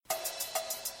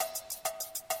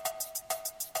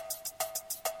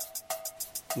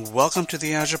Welcome to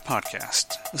the Azure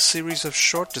Podcast, a series of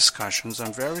short discussions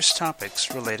on various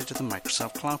topics related to the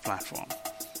Microsoft Cloud Platform.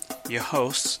 Your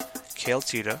hosts, Cale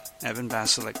Tita, Evan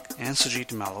Basilik, and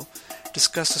Sujit Mello,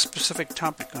 discuss a specific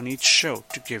topic on each show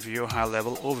to give you a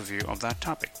high-level overview of that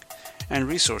topic, and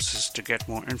resources to get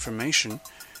more information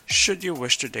should you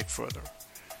wish to dig further.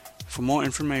 For more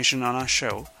information on our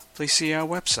show, please see our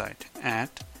website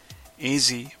at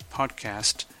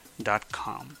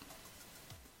azpodcast.com.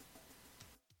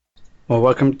 Well,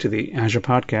 welcome to the Azure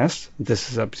Podcast. This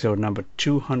is episode number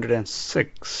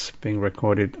 206, being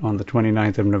recorded on the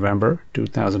 29th of November,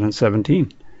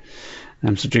 2017.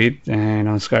 I'm Sujit, and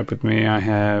on Skype with me I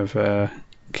have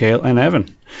Cale and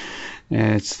Evan.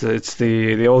 It's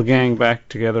the old gang back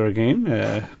together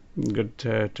again. Good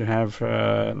to have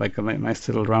like a nice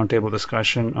little roundtable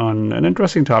discussion on an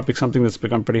interesting topic, something that's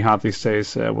become pretty hot these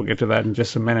days. We'll get to that in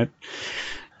just a minute.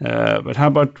 But how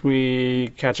about we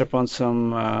catch up on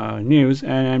some news?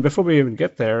 And before we even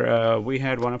get there, we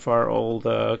had one of our old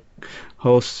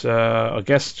hosts, a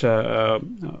guest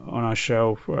on our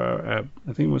show for,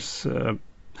 I think it was, I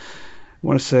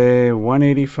want to say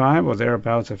 185 or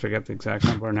thereabouts. I forget the exact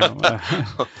number now.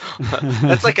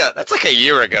 That's like a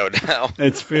year ago now.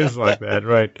 It feels like that,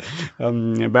 right?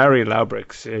 Barry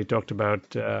Laubrix, he talked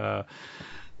about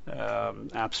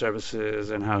app services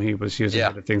and how he was using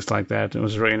it and things like that. It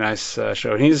was a really nice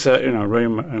show. He's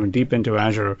really deep into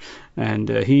Azure, and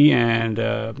he and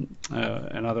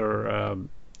another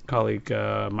colleague,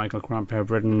 Michael Crump,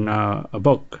 have written a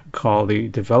book called The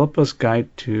Developer's Guide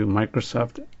to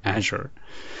Microsoft Azure.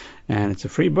 And it's a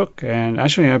free book. And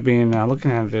actually, I've been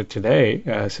looking at it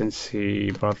today since he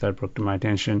brought that book to my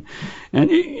attention. And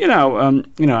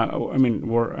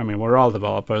we're all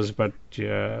developers, but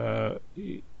I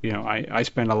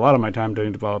spend a lot of my time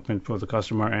doing development for the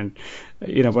customer. And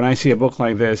when I see a book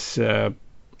like this, the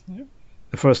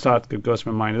first thought that goes to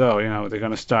my mind is, they're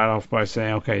going to start off by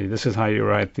saying, okay, this is how you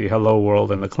write the hello world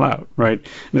in the cloud, right?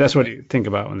 That's what you think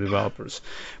about when developers.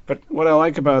 But what I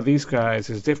like about these guys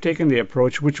is they've taken the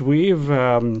approach, which we've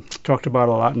talked about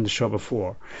a lot in the show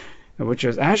before, which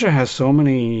is Azure has so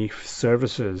many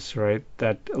services, right,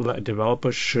 that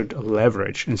developers should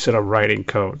leverage instead of writing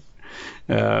code.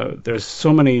 There's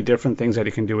so many different things that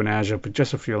you can do in Azure, but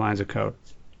just a few lines of code.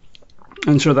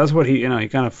 And so that's what he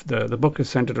kind of, the book is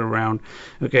centered around,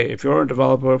 okay, if you're a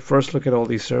developer, first look at all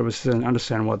these services and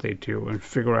understand what they do and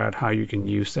figure out how you can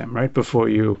use them, right, before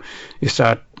you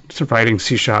start writing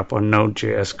C# or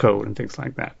Node.js code and things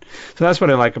like that. So that's what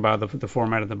I like about the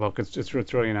format of the book. It's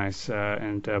really nice,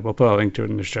 and we'll put a link to it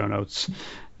in the show notes.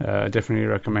 Definitely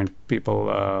recommend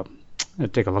people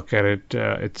take a look at it.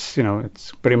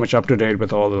 It's pretty much up to date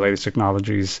with all the latest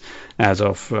technologies as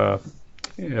of a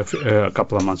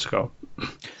couple of months ago.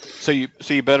 So you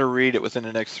better read it within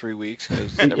the next 3 weeks. Yeah.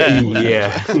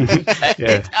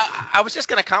 I was just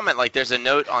going to comment, like there's a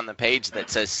note on the page that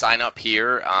says sign up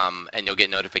here and you'll get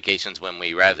notifications when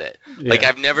we rev it. Yeah. Like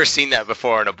I've never seen that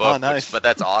before in a book, but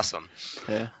that's awesome.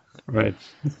 Yeah. Right.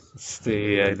 It's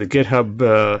the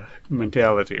GitHub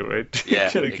mentality, right? Yeah,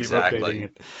 Keep exactly. updating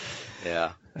it.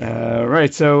 Yeah.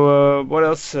 Right. So what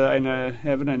else?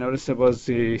 Evan, I noticed there was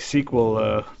the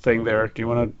SQL thing there. Do you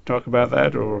want to talk about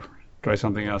that or try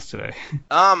something else today?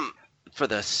 For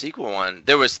the SQL one,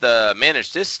 there was the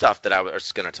managed disk stuff that I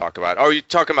was going to talk about. Oh, are you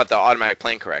talking about the automatic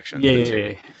plan correction?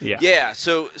 Yeah. Yeah.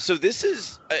 So this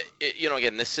is,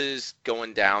 again, this is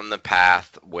going down the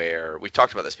path where we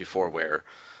talked about this before, where,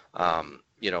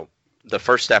 the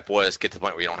first step was get to the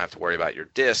point where you don't have to worry about your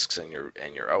disks and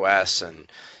your OS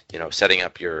and setting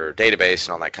up your database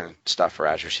and all that kind of stuff for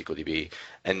Azure SQL DB.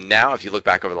 And now, if you look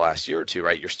back over the last year or two,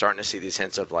 right, you're starting to see these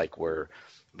hints of like we're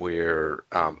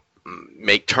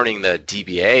turning the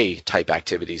DBA type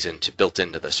activities built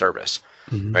into the service,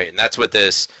 right? And that's what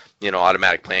this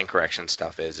automatic plan correction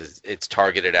stuff is it's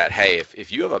targeted at, hey,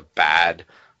 if you have a bad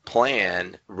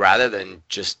plan, rather than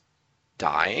just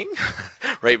dying,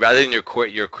 right? Rather than your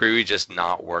query just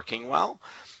not working well,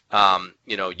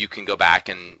 you can go back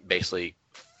and basically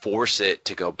force it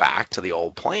to go back to the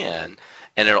old plan,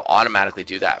 and it'll automatically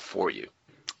do that for you.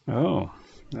 Oh,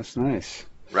 that's nice.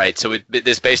 Right. So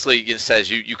this basically says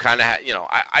you kind of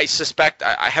I suspect,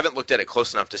 I haven't looked at it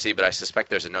close enough to see, but I suspect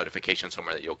there's a notification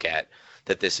somewhere that you'll get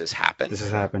that this has happened. This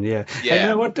has happened, yeah. Yeah. And you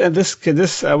know what?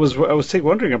 This I was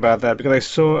wondering about that because I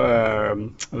saw I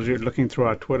was looking through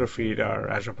our Twitter feed, our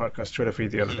Azure Podcast Twitter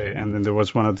feed the other day, and then there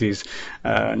was one of these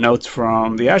notes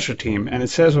from the Azure team, and it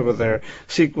says over there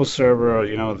SQL Server,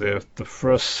 the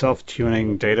first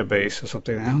self-tuning database or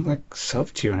something. And I'm like,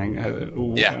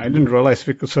 self-tuning? Yeah. I didn't realize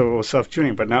SQL Server was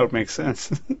self-tuning, but now it makes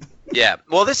sense. Yeah.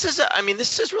 Well, this is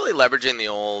really leveraging the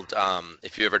old,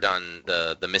 if you ever done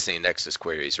the missing indexes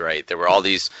queries, right? There were all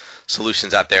these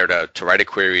solutions out there to write a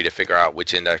query to figure out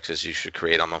which indexes you should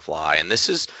create on the fly. And this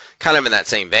is kind of in that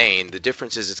same vein. The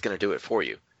difference is it's going to do it for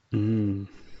you.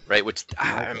 Right? Which,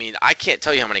 I mean, I can't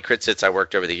tell you how many crit sits I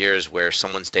worked over the years where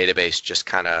someone's database just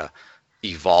kind of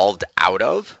evolved out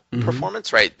of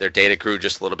performance, right? Their data grew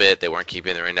just a little bit. They weren't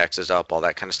keeping their indexes up, all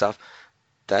that kind of stuff.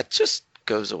 That just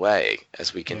goes away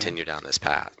as we continue down this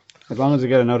path. As long as they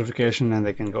get a notification and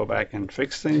they can go back and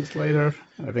fix things later,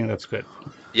 I think that's good.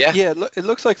 Yeah. Yeah, it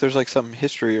looks like there's like some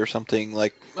history or something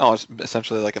like, it's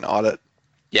essentially like an audit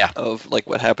of like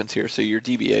what happens here. So your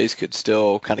DBAs could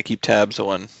still kind of keep tabs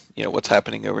on, what's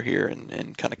happening over here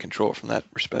and kind of control from that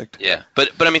respect. Yeah.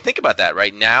 But I mean, think about that,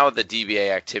 right? Now the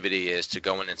DBA activity is to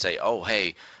go in and say, oh,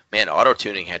 hey, man, auto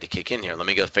tuning had to kick in here. Let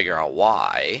me go figure out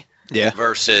why. Yeah.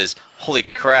 Versus, holy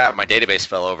crap, my database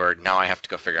fell over. Now I have to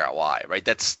go figure out why. Right?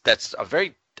 That's a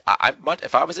very.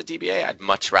 If I was a DBA, I'd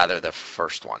much rather the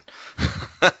first one.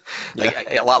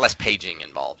 A lot less paging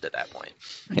involved at that point.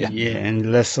 Yeah,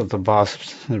 and less of the boss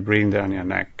breathing down your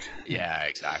neck. Yeah,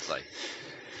 exactly.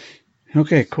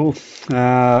 Okay, cool.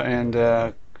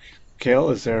 And Kale,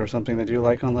 is there something that you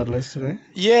like on that list today?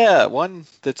 Yeah, one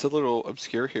that's a little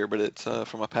obscure here, but it's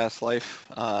from a past life.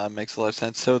 Makes a lot of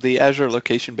sense. So the Azure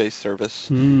location-based service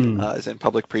is in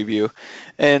public preview,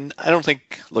 and I don't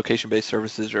think location-based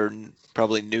services are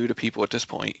probably new to people at this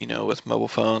point. With mobile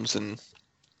phones and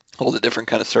all the different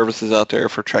kind of services out there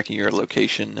for tracking your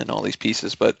location and all these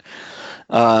pieces, but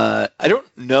I don't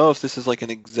know if this is like an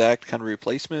exact kind of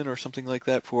replacement or something like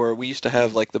that we used to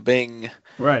have like the Bing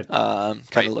kind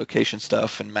of location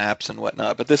stuff and maps and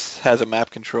whatnot, but this has a map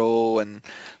control and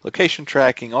location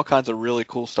tracking, all kinds of really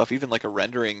cool stuff, even like a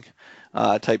rendering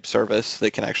type service.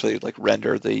 They can actually like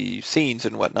render the scenes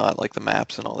and whatnot, like the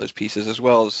maps and all those pieces, as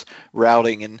well as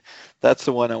routing. And that's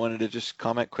the one I wanted to just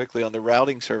comment quickly on. The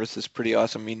routing service is pretty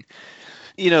awesome. I mean,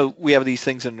 we have these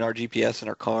things in our GPS and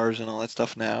our cars and all that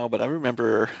stuff now, but I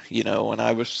remember, when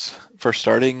I was first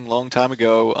starting a long time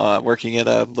ago, working at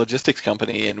a logistics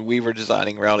company, and we were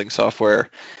designing routing software,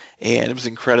 and it was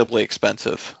incredibly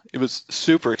expensive. It was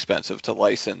super expensive to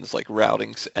license like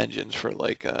routing engines for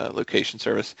like location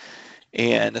service.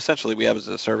 And essentially we have as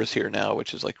a service here now,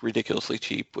 which is like ridiculously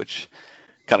cheap, which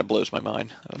kind of blows my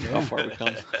mind of how far we've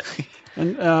come.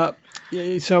 And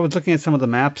so I was looking at some of the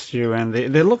maps too, and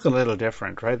they look a little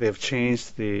different, right? They've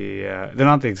changed they're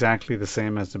not exactly the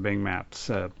same as the Bing maps,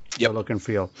 the look and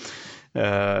feel.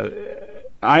 The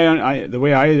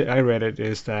way I read it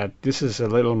is that this is a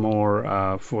little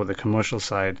more for the commercial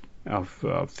side of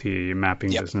the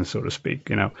mapping business, so to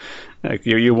speak. Like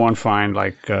you won't find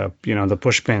like the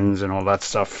push pins and all that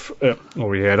stuff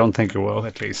over here. I don't think you will,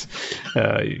 at least.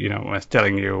 As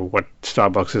telling you what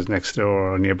Starbucks is next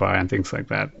door or nearby and things like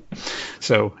that.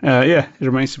 So it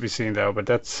remains to be seen though. But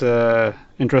that's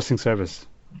interesting service.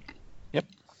 Yep.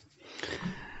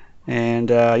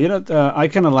 And I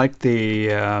kind of like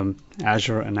the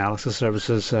Azure analysis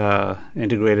services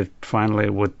integrated finally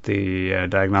with the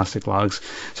diagnostic logs.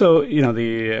 So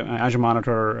the Azure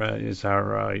Monitor is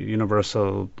our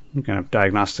universal kind of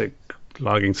diagnostic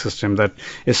logging system that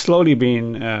is slowly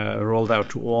being rolled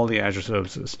out to all the Azure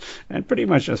services. And pretty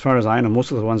much, as far as I know, most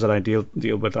of the ones that I deal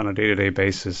with on a day-to-day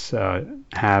basis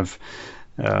have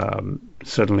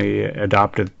certainly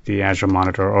adopted the Azure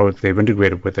Monitor, or they've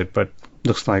integrated with it. But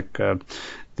looks like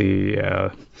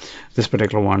this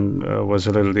particular one was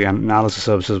a little. The analysis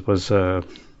services was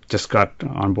just got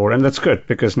on board, and that's good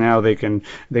because now they can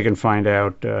find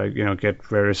out, get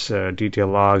various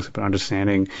detailed logs about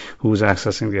understanding who's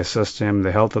accessing their system,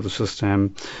 the health of the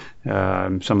system,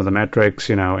 some of the metrics,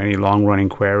 any long-running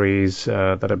queries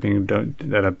that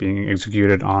are being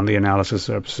executed on the analysis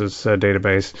services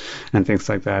database, and things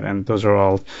like that. And those are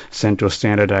all sent to a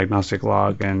standard diagnostic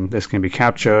log, and this can be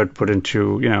captured, put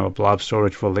into a blob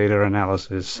storage for later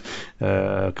analysis,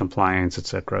 compliance,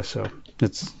 etc. So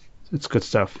it's good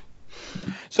stuff.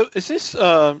 So is this,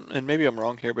 and maybe I'm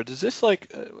wrong here, but is this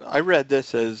like, I read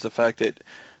this as the fact that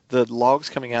the logs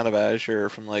coming out of Azure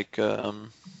from like,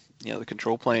 the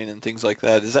control plane and things like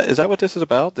that. Is that what this is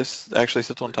about? This actually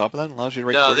sits on top of that and allows you to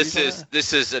write queries? No,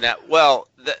 this is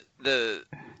the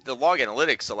log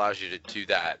analytics allows you to do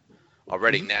that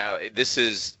already. Now. This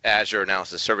is Azure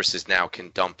Analysis Services now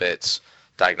can dump its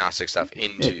diagnostic stuff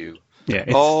into. Yeah,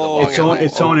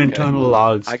 its own internal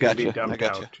logs. I got you.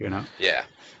 Yeah.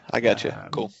 I got you.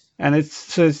 Cool. And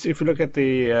if you look at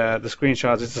the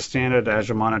screenshots, it's a standard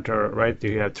Azure Monitor, right?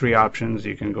 You have three options.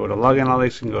 You can go to Log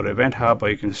Analytics, you can go to Event Hub, or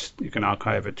you can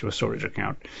archive it to a storage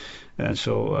account. And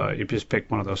so you just pick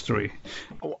one of those three.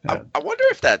 I wonder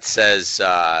if that says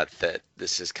that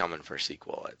this is coming for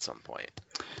SQL at some point.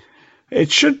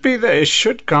 It should be there. It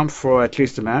should come for at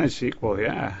least the managed SQL.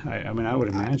 Yeah, I mean, I would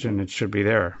imagine it should be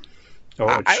there, or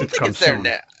it I don't should think come it's there soon.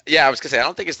 now. Yeah, I was gonna say I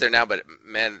don't think it's there now, but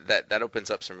man, that opens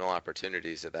up some real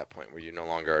opportunities at that point where you no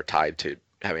longer are tied to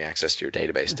having access to your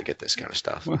database to get this kind of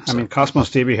stuff. Well, I So mean, Cosmos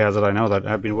DB has it. I know that.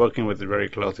 I've been working with it very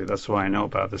closely. That's why I know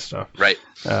about this stuff. right,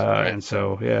 right, And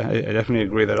so, yeah, I definitely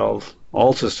agree that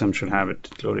all systems should have it,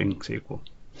 including SQL.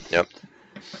 yep.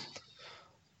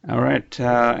 All right,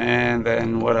 and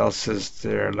then what else is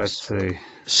there? Let's see.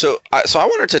 So I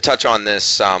wanted to touch on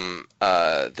this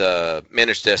the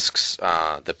managed disks,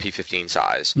 the P15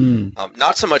 size.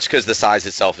 Not so much because the size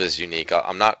itself is unique.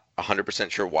 I'm not 100%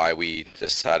 sure why we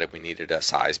decided we needed a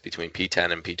size between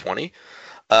P10 and P20.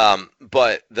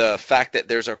 But the fact that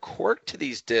there's a quirk to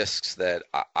these disks that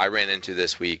I ran into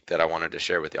this week that I wanted to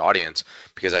share with the audience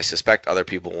because I suspect other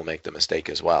people will make the mistake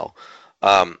as well.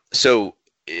 So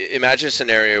imagine a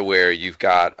scenario where you've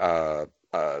got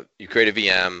you create a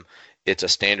VM. It's a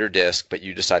standard disk, but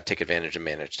you decide to take advantage of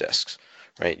managed disks,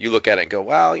 right? You look at it and go,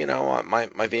 well, my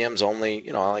VM's only,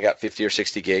 I only got 50 or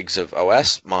 60 gigs of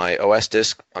OS. My OS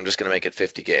disk, I'm just going to make it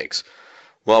 50 gigs.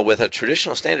 Well, with a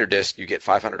traditional standard disk, you get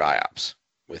 500 IOPS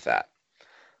with that.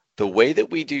 The way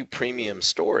that we do premium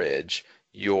storage,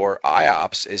 your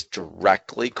IOPS is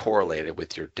directly correlated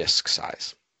with your disk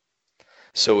size.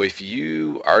 So if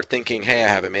you are thinking, hey, I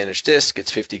have a managed disk,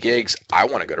 it's 50 gigs, I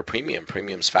want to go to premium,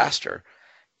 premium's faster,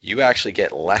 you actually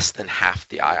get less than half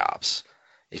the IOPS.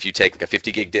 If you take like a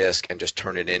 50 gig disk and just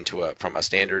turn it into from a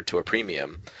standard to a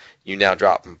premium, you now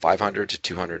drop from 500 to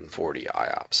 240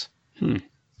 IOPS,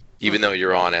 even though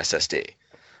you're on SSD.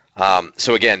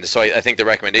 So again, I think the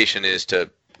recommendation is to,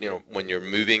 when you're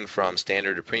moving from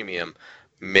standard to premium,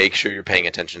 make sure you're paying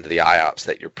attention to the IOPS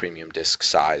that your premium disk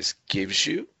size gives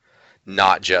you,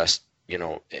 not just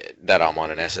that I'm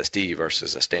on an SSD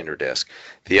versus a standard disk.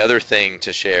 The other thing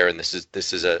to share, and this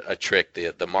is a trick,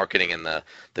 the marketing and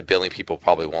the billing people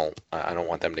probably won't. I don't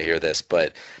want them to hear this,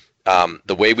 but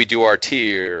the way we do our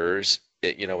tiers,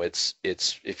 it's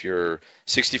if you're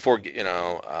 64,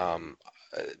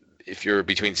 if you're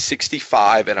between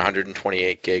 65 and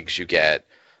 128 gigs, you get,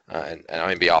 and I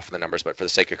may be off on the numbers, but for the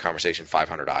sake of conversation,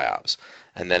 500 IOPS.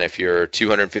 And then if you're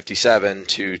 257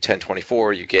 to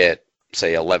 1024, you get,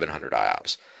 say, 1100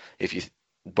 IOPS.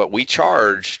 But we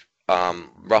charge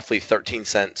roughly 13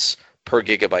 cents per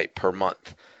gigabyte per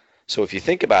month. So if you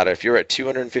think about it, if you're at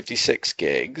 256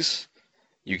 gigs,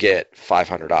 you get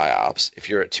 500 IOPS. If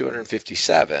you're at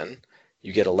 257,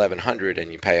 you get 1100,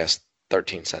 and you pay us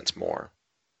 13 cents more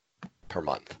per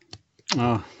month.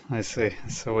 Oh, I see.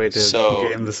 It's a way to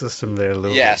game the system there a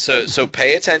little Yeah, bit. so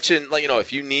pay attention.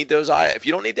 If you need those if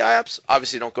you don't need the IOPS,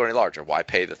 obviously don't go any larger. Why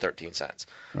pay the 13 cents?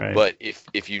 Right. But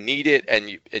if you need it and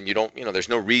you don't, there's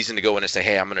no reason to go in and say,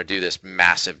 hey, I'm going to do this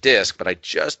massive disk, but I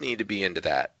just need to be into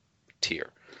that tier.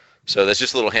 So that's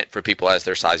just a little hint for people as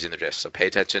they're sizing their disk. So pay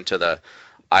attention to the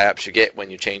IOPS you get when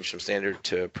you change from standard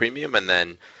to premium, and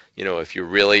then if you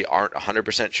really aren't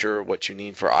 100% sure what you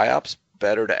need for IOPS,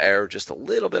 better to err just a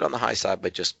little bit on the high side,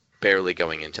 but just barely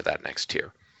going into that next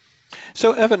tier.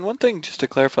 So, Evan, one thing just to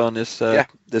clarify on this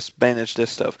this managed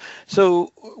disk stuff.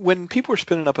 So, when people are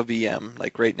spinning up a VM,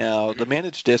 like right now, the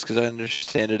managed disk, as I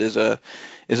understand it, is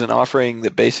an offering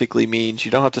that basically means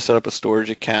you don't have to set up a storage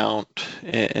account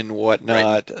and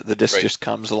whatnot. Right. The disk just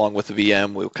comes along with the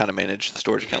VM. We'll kind of manage the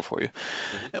storage account for you.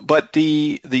 Mm-hmm. But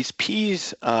these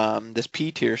P's, this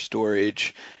P tier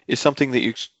storage is something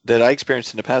that I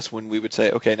experienced in the past when we would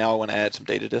say, okay, now I want to add some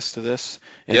data disks to this.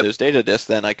 And those data disks,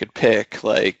 then I could pick,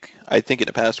 I think in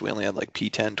the past we only had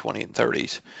P10, 20, and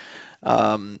 30s.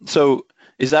 So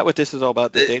is that what this is all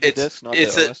about? The data disk, not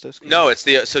the OS disk? No, it's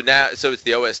it's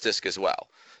the OS disk as well.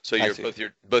 So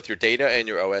both your data and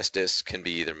your OS disk can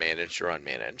be either managed or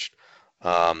unmanaged.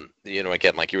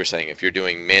 Again, like you were saying, if you're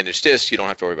doing managed disks, you don't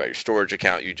have to worry about your storage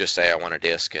account. You just say, I want a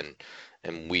disk,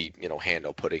 and we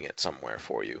handle putting it somewhere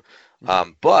for you.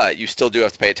 But you still do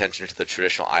have to pay attention to the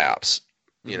traditional IOPS,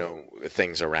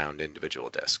 things around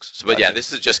individual disks. So, but yeah,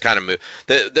 this is just kind of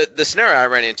the scenario I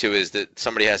ran into is that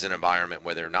somebody has an environment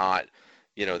where they're not,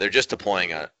 they're just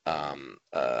deploying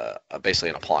basically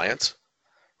an appliance,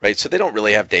 right? So they don't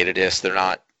really have data disks. They're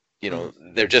not,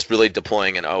 they're just really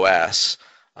deploying an OS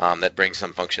that brings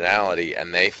some functionality,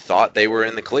 and they thought they were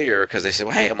in the clear because they said,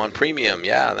 well, hey, I'm on premium.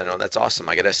 Yeah, that's awesome.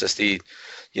 I get SSD,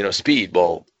 speed.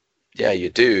 Well, yeah, you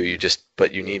do.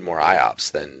 But you need more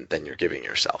IOPS than you're giving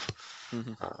yourself.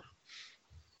 Mm-hmm.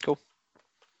 Cool.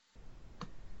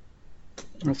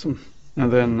 Awesome.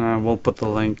 And then we'll put the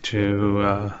link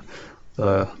to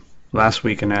the last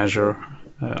week in Azure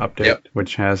update, Yep.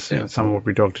 which has some of what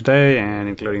we talked today, and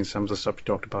including some of the stuff we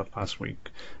talked about last week,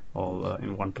 all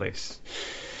in one place.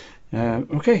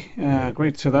 Okay,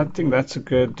 great. So I think that's a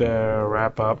good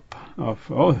wrap up of.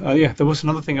 Yeah, there was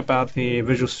another thing about the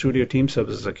Visual Studio Team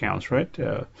Services accounts, right?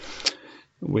 That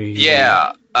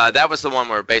was the one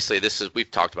where basically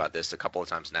we've talked about this a couple of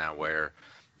times now, where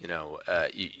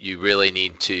you really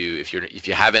need to, if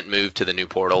you haven't moved to the new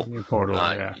portal,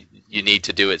 you need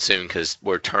to do it soon, because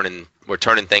we're turning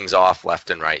things off left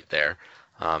and right there,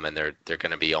 and they're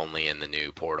going to be only in the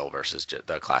new portal versus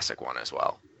the classic one as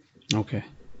well. Okay.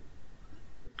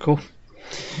 Cool.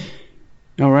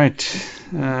 All right.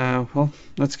 Well,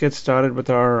 let's get started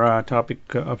with our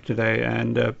topic of today,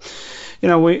 and the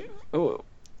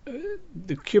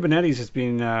Kubernetes has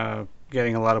been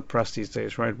getting a lot of press these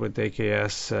days, right? With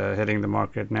AKS hitting the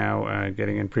market now,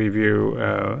 getting in preview,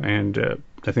 and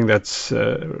I think that's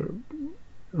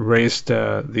raised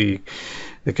the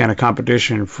kind of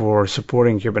competition for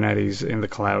supporting Kubernetes in the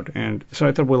cloud. And so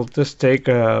I thought we'll just take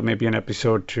maybe an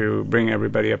episode to bring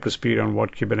everybody up to speed on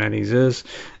what Kubernetes is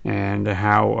and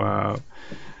how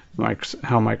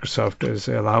Microsoft is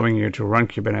allowing you to run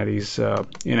Kubernetes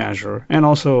in Azure, and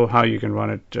also how you can run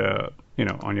it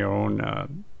on your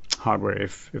own hardware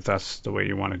if that's the way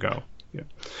you want to go. Yeah.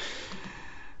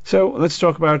 So let's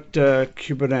talk about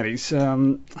Kubernetes.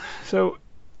 So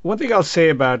one thing I'll say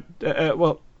about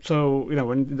when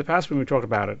in the past when we talked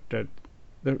about it,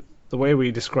 the way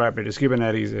we described it is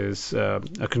Kubernetes is a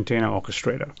container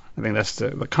orchestrator. I think that's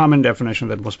the common definition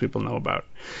that most people know about.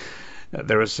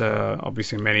 There is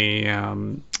obviously many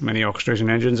orchestration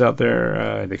engines out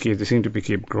there. They seem to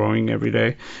keep growing every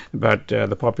day, but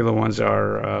the popular ones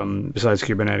are, besides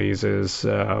Kubernetes, is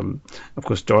of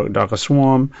course Docker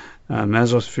Swarm,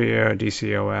 Mesosphere,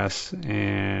 DCOS,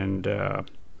 and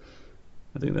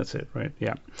I think that's it, right?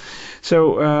 Yeah.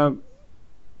 So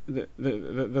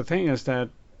the thing is that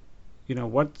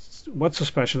what's so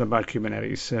special about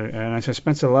Kubernetes? And I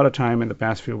spent a lot of time in the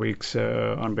past few weeks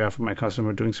on behalf of my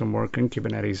customer doing some work in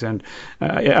Kubernetes, and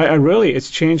I really it's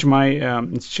changed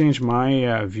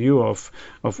my view of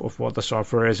what the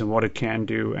software is and what it can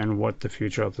do and what the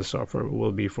future of the software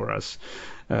will be for us.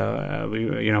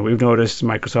 We've noticed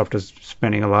Microsoft is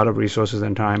spending a lot of resources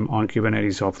and time on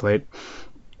Kubernetes of late.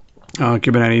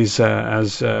 Kubernetes,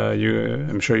 as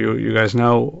I'm sure you guys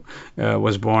know,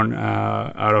 was born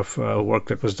out of work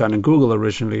that was done in Google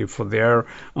originally for their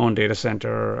own data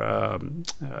center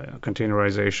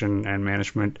containerization and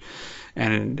management,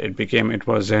 and it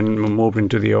was then moved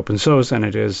into the open source, and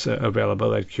it is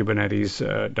available at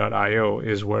Kubernetes.io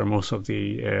is where most of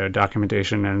the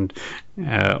documentation and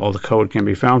all the code can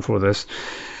be found for this.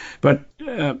 But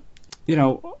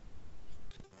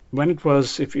when it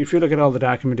was, if you look at all the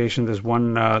documentation, there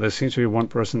seems to be one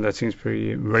person that seems to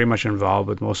be very much involved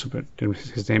with most of it.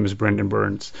 His name is Brendan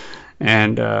Burns,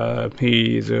 and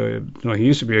he used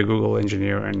to be a Google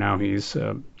engineer, and now he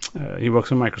works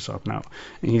for Microsoft now,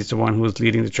 and he's the one who's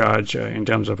leading the charge in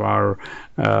terms of our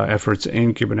efforts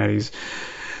in Kubernetes.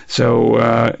 So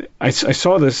I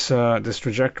saw this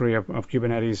trajectory of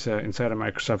Kubernetes inside of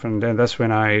Microsoft, and then that's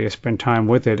when I spent time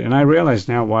with it, and I realized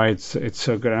now why it's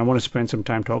so good. I want to spend some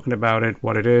time talking about it,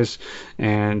 what it is,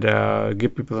 and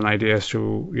give people an idea as to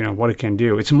what it can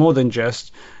do. It's more than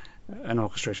just an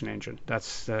orchestration engine.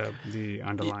 That's the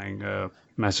underlying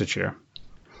message here.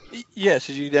 Yes,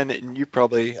 and you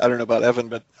probably, I don't know about Evan,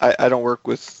 but I don't work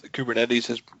with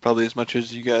Kubernetes probably as much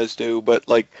as you guys do. But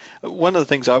like one of the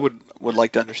things I would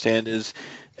like to understand is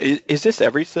this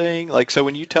everything? Like, so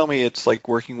when you tell me it's like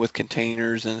working with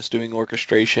containers and it's doing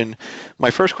orchestration,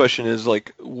 my first question is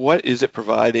like, what is it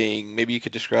providing? Maybe you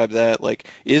could describe that. Like,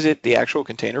 is it the actual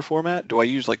container format? Do I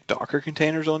use like Docker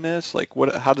containers on this? Like,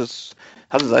 how does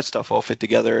that stuff all fit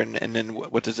together? And then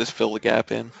what does this fill the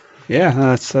gap in? Yeah,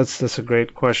 that's a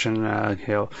great question,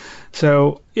 Hale.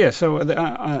 So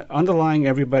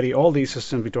underlying all these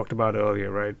systems we talked about earlier,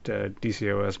 right?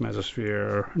 DCOS,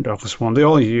 Mesosphere, Docker Swarm, they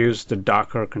all use the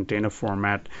Docker container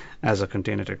format as a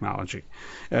container technology.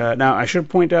 Now, I should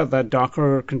point out that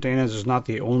Docker containers is not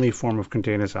the only form of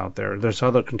containers out there. There's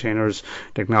other containers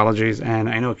technologies, and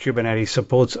I know Kubernetes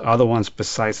supports other ones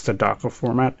besides the Docker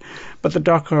format, but the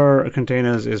Docker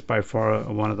containers is by far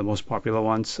one of the most popular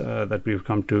ones that we've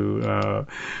come to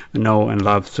know and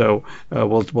love. So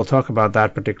we'll talk about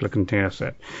that particular container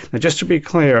set. Now, just to be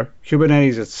clear,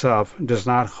 Kubernetes itself does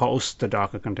not host the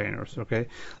Docker containers. Okay,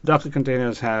 Docker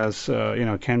containers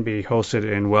can be hosted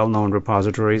in well-known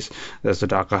repositories. There's the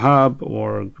Docker Hub,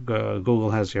 or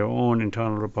Google has their own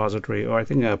internal repository, or I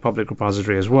think a public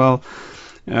repository as well.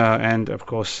 And of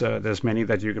course, there's many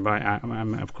that you can buy.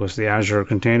 Of course, the Azure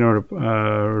Container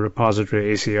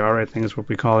Repository, ACR, I think is what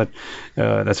we call it.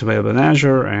 That's available in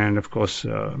Azure, and of course,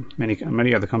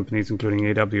 many other companies, including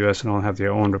AWS, and all have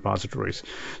their own repositories.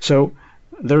 So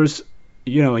there's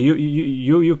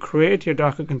you create your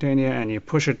Docker container and you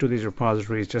push it to these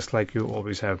repositories just like you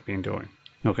always have been doing.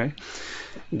 Okay,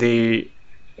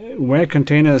 where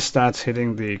containers starts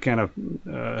hitting the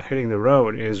hitting the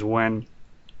road is when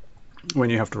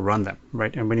you have to run them,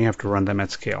 right? And when you have to run them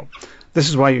at scale. This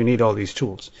is why you need all these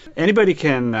tools. Anybody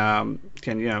can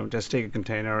just take a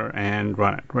container and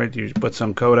run it, right? You put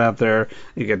some code out there,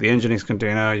 you get the Nginx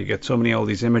container, you get all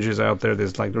these images out there.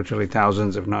 There's like literally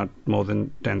thousands, if not more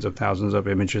than tens of thousands of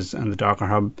images in the Docker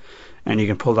Hub, and you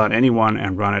can pull out any one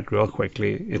and run it real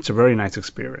quickly. It's a very nice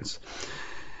experience.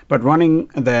 But running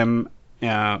them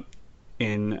in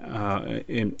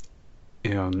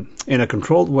a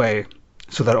controlled way,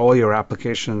 so that all your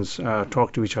applications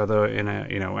talk to each other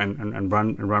and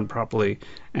run properly,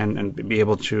 and be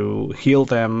able to heal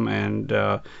them and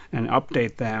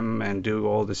update them and do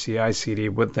all the CI/CD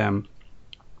with them.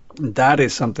 That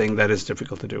is something that is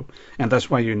difficult to do, and that's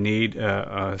why you need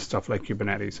stuff like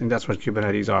Kubernetes, and that's what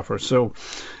Kubernetes offers. So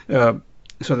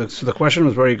the question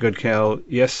was very good, Kel.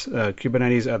 Yes,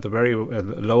 Kubernetes at the very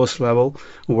lowest level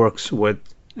works with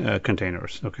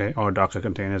containers, okay, or Docker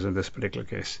containers in this particular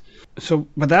case. So,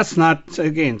 but that's not,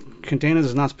 again, containers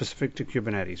is not specific to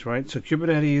Kubernetes, right? So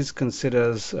Kubernetes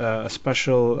considers a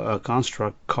special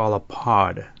construct called a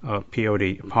pod,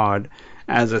 pod,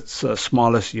 as its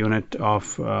smallest unit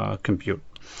of compute.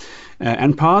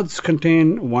 And pods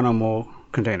contain one or more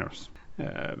containers.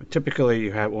 Typically,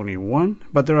 you have only one,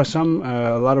 but there are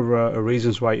a lot of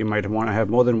reasons why you might want to have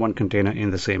more than one container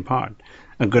in the same pod.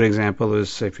 A good example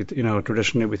is if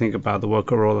traditionally we think about the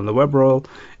worker role and the web role,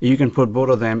 you can put both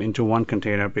of them into one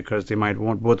container because they might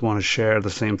both want to share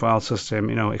the same file system,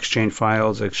 exchange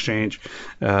files, exchange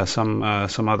some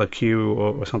other queue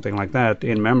or something like that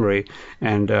in memory,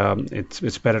 and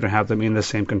it's better to have them in the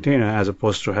same container as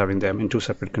opposed to having them in two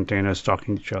separate containers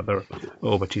talking to each other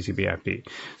over TCP/IP.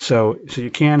 So you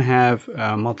can have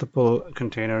multiple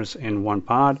containers in one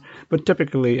pod, but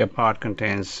typically a pod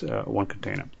contains one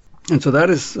container. And so that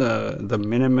is the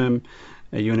minimum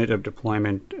unit of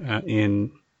deployment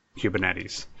in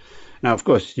Kubernetes. Now, of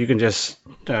course, you can just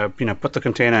put the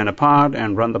container in a pod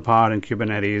and run the pod in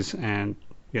Kubernetes, and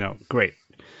great.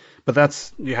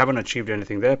 But you haven't achieved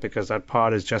anything there, because that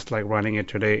pod is just like running it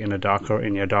today in your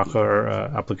Docker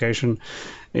application.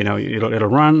 It'll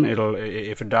run.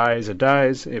 If it dies, it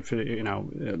dies. If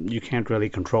you can't really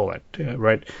control it,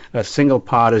 right? A single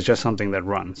pod is just something that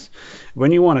runs.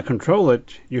 When you want to control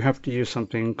it, you have to use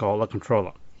something called a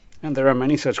controller, and there are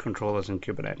many such controllers in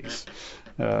Kubernetes.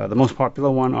 The most popular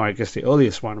one, or I guess the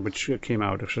earliest one, which came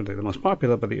out, actually the most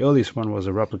popular, but the earliest one was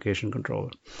a replication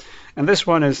controller. And this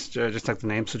one is just like the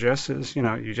name suggests, is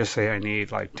you just say I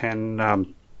need like 10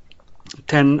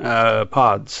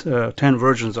 pods, 10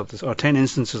 versions of this, or 10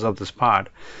 instances of this pod.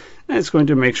 And it's going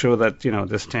to make sure that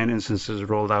this 10 instances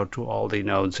rolled out to all the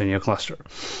nodes in your cluster.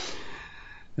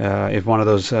 If one of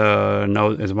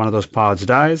those pods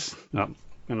dies,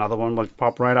 another one will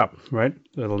pop right up, right?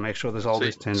 It'll make sure there's all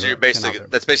these 10. So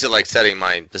that's basically like setting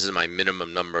this is my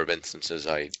minimum number of instances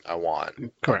I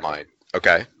want. Correct. Mine.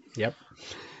 Okay. Yep.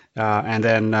 And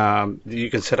then you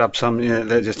can set up some,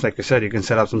 just like you said, you can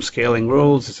set up some scaling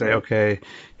rules to say, okay,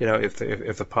 if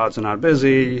the pods are not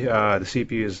busy, the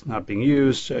CPU is not being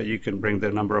used, you can bring the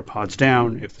number of pods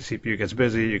down. If the CPU gets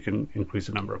busy, you can increase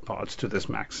the number of pods to this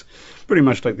max. Pretty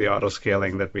much like the auto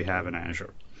scaling that we have in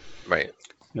Azure. Right.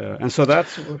 And so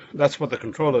that's what the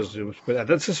controllers do. But at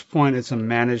this point, it's a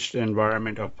managed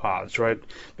environment of pods, right?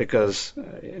 Because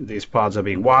these pods are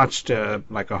being watched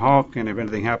like a hawk, and if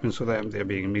anything happens to them, they're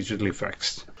being immediately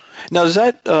fixed. Now, does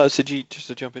that, Sajid, just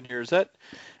to jump in here, does that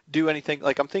do anything?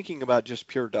 Like, I'm thinking about just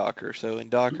pure Docker. So in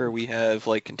Docker, we have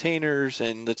like containers,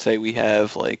 and let's say we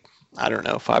have like, I don't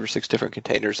know, 5 or 6 different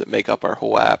containers that make up our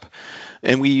whole app.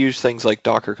 And we use things like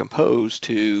Docker Compose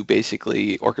to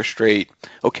basically orchestrate,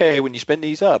 okay, when you spin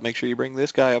these up, make sure you bring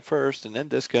this guy up first, and then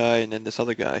this guy, and then this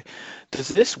other guy. Does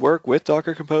this work with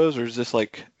Docker Compose, or is this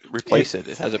like replace it?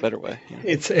 It has a better way.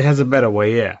 It has a better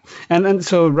way, yeah. And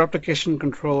so replication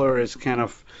controller is kind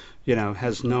of,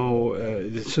 has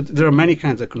no, so there are many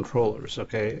kinds of controllers,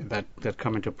 okay, that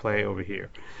come into play over here.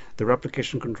 The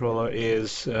replication controller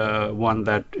is one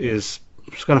that is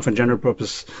kind of a general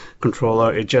purpose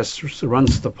controller. It just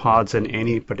runs the pods in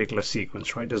any particular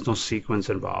sequence, right? There's no sequence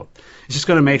involved. It's just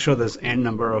going to make sure there's n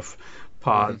number of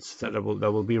pods that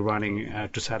will be running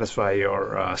to satisfy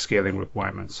your scaling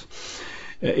requirements.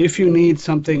 If you need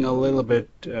something a little bit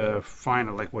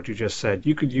finer, like what you just said,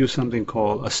 you could use something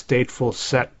called a stateful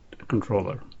set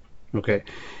controller. Okay,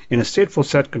 in a stateful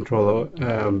set controller,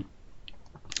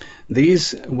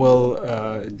 these will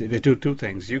they do two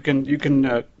things.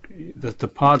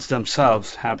 The pods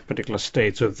themselves have particular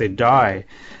states. So if they die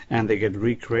and they get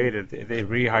recreated, they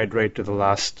rehydrate to the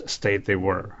last state they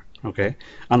were. Okay,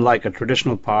 unlike a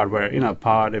traditional pod where a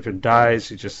pod, if it dies,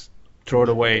 you just throw it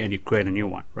away and you create a new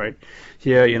one, right?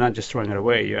 Here you're not just throwing it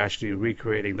away, you're actually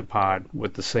recreating the pod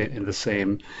with the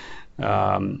same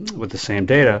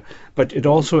data, but it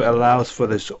also allows for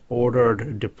this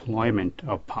ordered deployment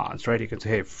of pods, right? You can say,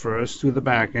 hey, first do the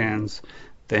back ends,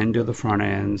 then do the front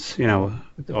ends,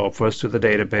 or first do the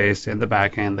database, then the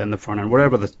back end, then the front end,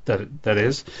 whatever that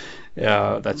is,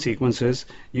 that sequence is.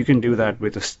 You can do that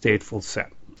with a stateful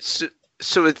set.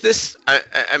 So with this,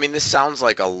 I mean, this sounds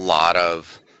like a lot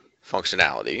of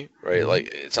functionality, right? Like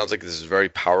it sounds like this is very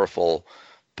powerful,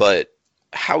 but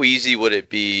how easy would it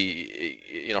be?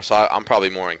 So I'm probably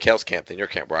more in Kale's camp than your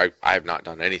camp, where I have not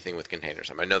done anything with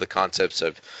containers. I know the concepts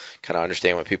of kind of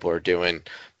understand what people are doing,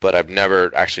 but I've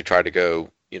never actually tried to go,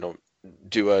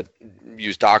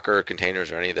 use Docker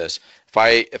containers or any of this.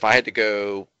 If I had to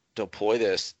go deploy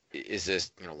this, is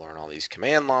this learn all these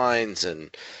command lines and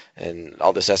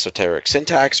all this esoteric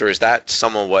syntax, or is that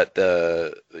some of what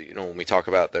when we talk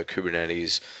about the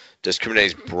Kubernetes, does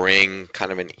Kubernetes bring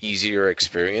kind of an easier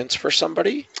experience for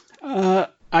somebody?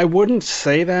 I wouldn't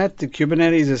say that. The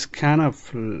Kubernetes is kind of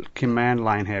command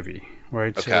line heavy,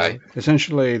 right? Okay. So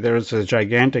essentially, there's a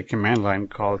gigantic command line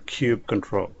called kube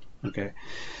control. Okay,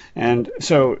 and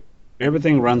so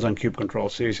everything runs on kube control.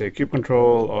 So you say kube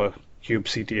control or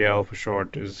kubectl for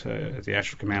short is the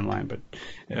actual command line. But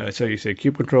so you say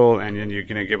kube control, and then you're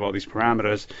going to give all these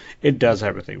parameters. It does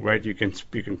everything, right? You can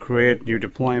create new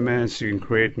deployments. You can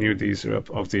create new these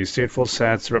stateful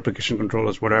sets, replication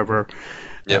controllers, whatever.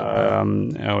 Yep.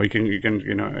 Or you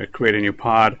can create a new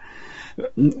pod.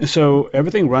 So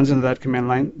everything runs into that command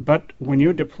line, but when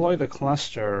you deploy the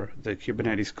cluster, the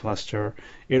Kubernetes cluster,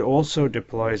 it also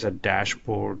deploys a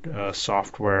dashboard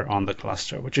software on the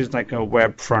cluster, which is like a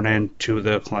web front end to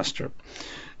the cluster.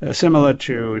 Similar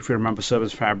to, if you remember,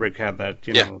 Service Fabric had that,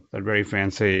 that very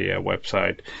fancy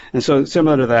website. And so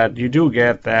similar to that, you do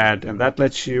get that, and that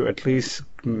lets you at least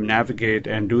navigate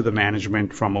and do the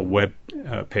management from a web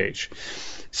page.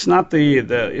 It's not I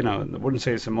wouldn't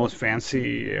say it's the most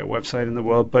fancy website in the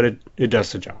world, but it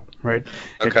does the job, right?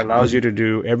 Okay. It allows you to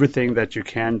do everything that you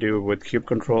can do with kube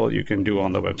control, you can do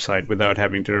on the website without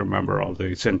having to remember all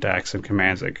the syntax and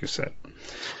commands, like you said.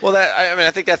 Well,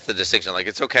 I think that's the distinction. Like,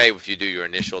 it's okay if you do your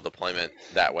initial deployment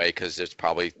that way, because there's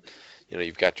probably,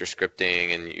 you've got your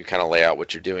scripting and you kind of lay out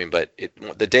what you're doing, but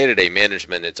the day-to-day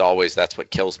management, that's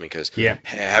what kills me, because hey,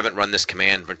 I haven't run this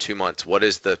command for 2 months. What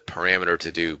is the parameter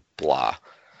to do blah?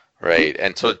 Right,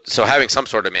 and so having some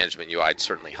sort of management UI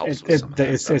certainly helps.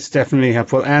 It's definitely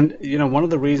helpful, and one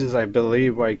of the reasons I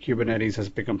believe why Kubernetes has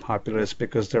become popular is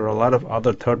because there are a lot of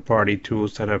other third-party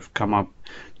tools that have come up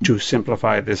to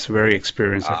simplify this very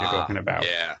experience that you're talking about.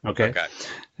 Yeah. Okay.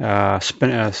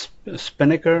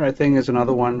 Spinnaker, I think, is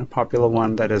another one, popular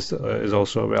one that is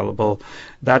also available.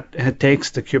 That takes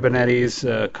the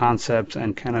Kubernetes concepts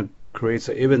and kind of creates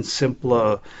an even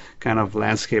simpler kind of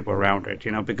landscape around it,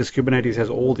 because Kubernetes has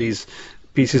all these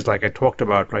pieces like I talked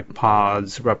about, like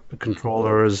pods,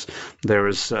 controllers,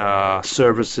 there's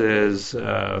services,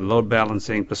 load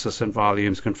balancing, persistent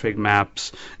volumes, config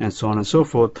maps, and so on and so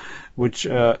forth, which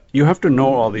you have to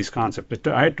know all these concepts.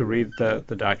 I had to read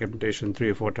the documentation 3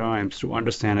 or 4 times to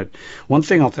understand it. One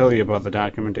thing I'll tell you about the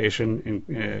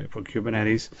documentation for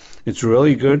Kubernetes, it's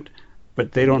really good,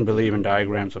 but they don't believe in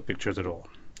diagrams or pictures at all.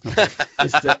 Okay.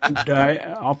 It's the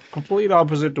complete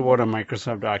opposite to what a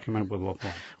Microsoft document would look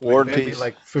like. War and There'd Peace. be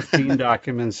like 15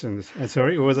 documents in this.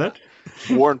 Sorry, what was that?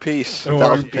 War and Peace.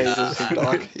 War and Pages of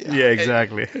doc. Yeah,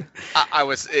 exactly.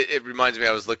 It reminds me,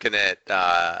 I was looking at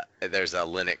there's a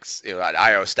Linux,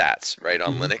 IO stats, right,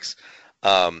 on Linux.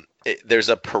 There's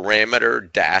a parameter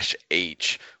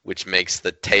 -H, which makes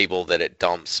the table that it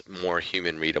dumps more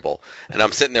human readable. And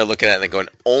I'm sitting there looking at it and going,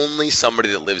 only somebody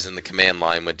that lives in the command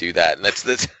line would do that. And that's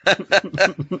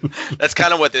that's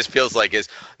kind of what this feels like is,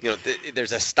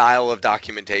 there's a style of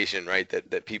documentation, right,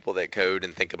 that people that code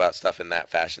and think about stuff in that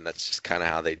fashion, that's just kind of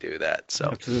how they do that. So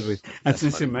absolutely. And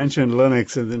since you mentioned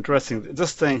Linux, it's interesting.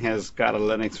 This thing has got a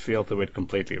Linux feel to it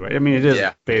completely, right? I mean, it is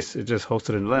it's just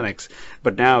hosted in Linux,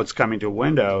 but now it's coming to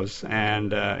Windows,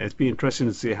 and it's been interesting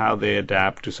to see how they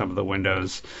adapt to some of the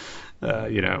Windows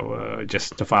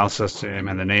just the file system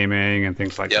and the naming and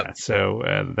things like Yep. that. So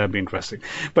that'd be interesting.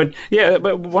 But yeah,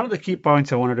 but one of the key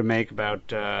points I wanted to make about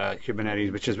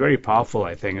Kubernetes, which is very powerful,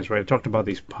 I think, is right. I talked about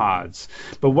these pods,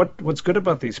 but what's good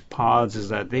about these pods is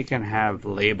that they can have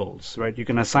labels, right? You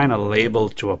can assign a label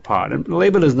to a pod, and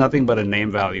label is nothing but a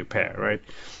name value pair, right?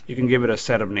 You can give it a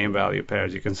set of name value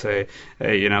pairs. You can say,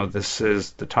 hey, this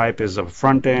is the type is of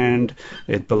front end.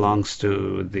 It belongs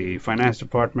to the finance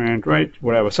department, right?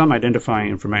 Whatever, some identifying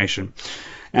information,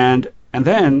 and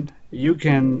then you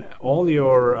can all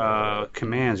your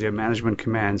commands, your management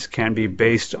commands, can be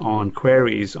based on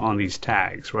queries on these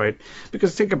tags, right?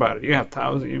 Because think about it, you have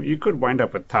thousands. You could wind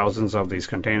up with thousands of these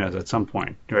containers at some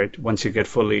point, right? Once you get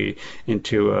fully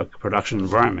into a production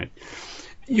environment.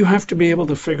 You have to be able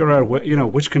to figure out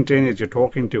which containers you're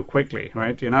talking to quickly,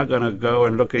 right? You're not going to go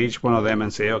and look at each one of them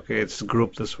and say, okay, it's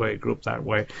grouped this way, grouped that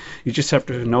way. You just have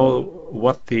to know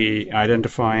what the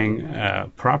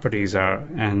identifying properties are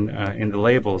and in the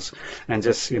labels, and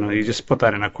just you just put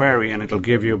that in a query, and it'll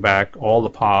give you back all the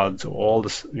pods, all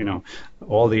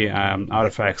the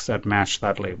artifacts that match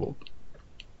that label.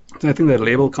 So I think the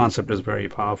label concept is very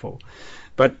powerful.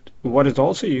 But what is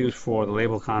also used for the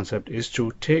label concept is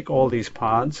to take all these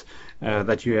pods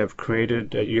that you have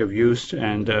created, you have used,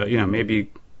 and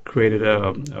maybe created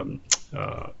a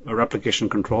replication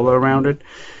controller around it.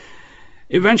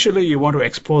 Eventually, you want to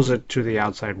expose it to the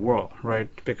outside world, right?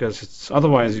 Because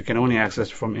otherwise you can only access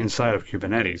it from inside of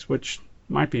Kubernetes, which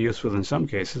might be useful in some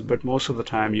cases, but most of the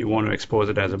time you want to expose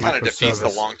it as a kind of microservice. defeats the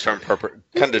long-term purpose.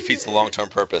 Kind of defeats the long-term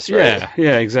purpose, right?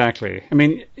 Yeah, exactly. I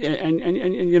mean,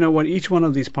 and what each one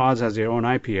of these pods has their own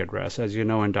IP address. As you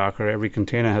know, in Docker, every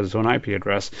container has its own IP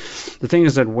address. The thing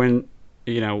is that when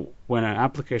an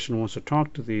application wants to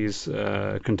talk to these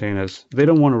containers, they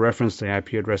don't want to reference the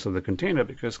IP address of the container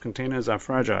because containers are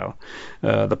fragile.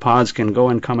 The pods can go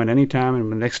and come at any time,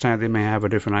 and the next time they may have a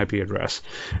different IP address.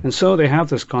 And so they have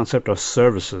this concept of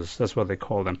services. That's what they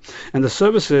call them. And the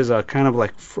services are kind of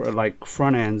like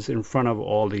front ends in front of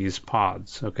all these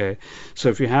pods. Okay, so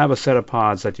if you have a set of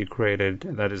pods that you created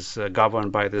that is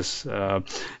governed by this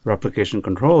replication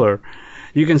controller,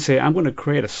 you can say, I'm going to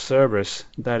create a service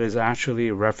that is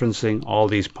actually referencing all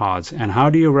these pods. And how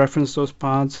do you reference those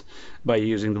pods? By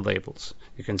using the labels.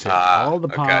 You can say all the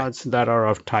pods that are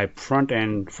of type front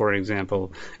end, for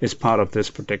example, is part of this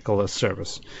particular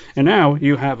service. And now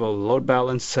you have a load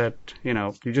balance set.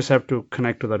 You just have to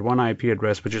connect to that one IP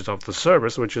address, which is of the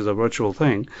service, which is a virtual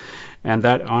thing. And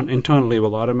that internally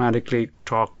will automatically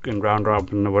talk in round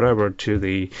robin or whatever to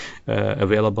the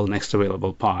next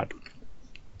available pod.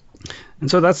 And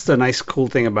so that's the nice, cool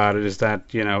thing about it is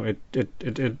that you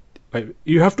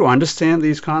have to understand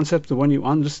these concepts. And when you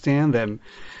understand them,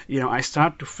 I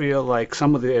start to feel like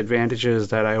some of the advantages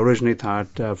that I originally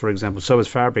thought, for example, Service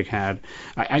Fabric had,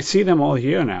 I see them all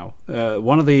here now.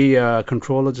 One of the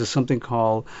controllers is something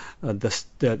called the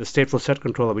stateful set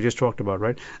controller we just talked about,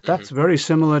 right? That's very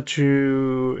similar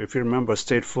to, if you remember,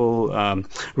 stateful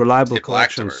reliable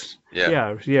collections. Actors.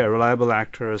 Yeah, reliable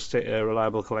actors,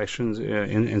 reliable collections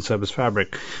in Service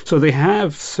Fabric. So they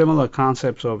have similar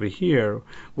concepts over here,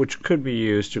 which could be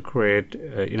used to create,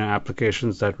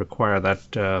 applications that require that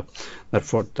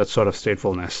sort of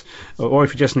statefulness. Or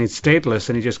if you just need stateless,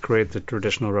 then you just create the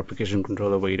traditional replication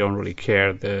controller where you don't really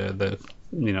care. The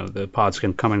pods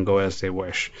can come and go as they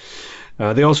wish.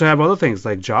 They also have other things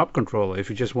like job controller. If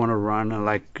you just want to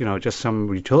run just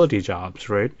some utility jobs,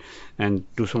 right, and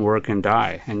do some work and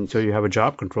die, and so you have a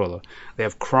job controller. They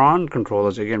have cron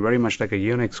controllers, again, very much like a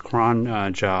Unix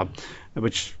cron job,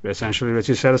 which essentially lets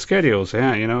you set a schedule. So,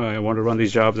 I want to run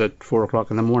these jobs at 4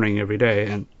 o'clock in the morning every day,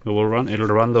 and it'll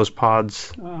run those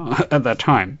pods at that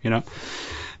time.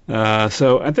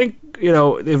 So I think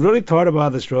they've really thought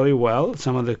about this really well.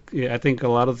 I think a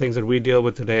lot of things that we deal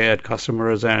with today at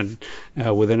customers and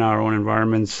within our own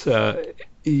environments,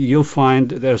 you'll find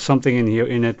there's something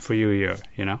in it for you here.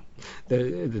 You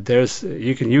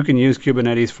can use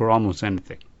Kubernetes for almost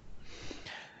anything.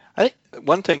 I think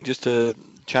one thing, just to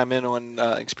chime in on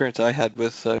experience I had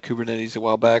with Kubernetes a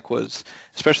while back, was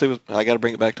especially with, I got to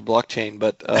bring it back to blockchain,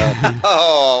 but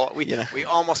we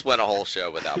almost went a whole show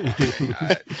without blockchain. All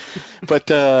right. But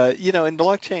in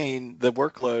blockchain, the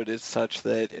workload is such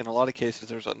that in a lot of cases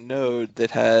there's a node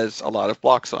that has a lot of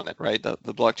blocks on it, right? The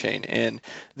blockchain, and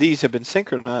these have been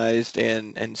synchronized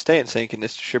and stay in sync in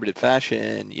this distributed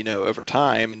fashion, over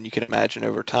time. And you can imagine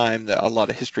over time that a lot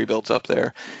of history builds up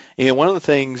there. And one of the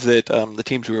things that the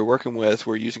teams we were working with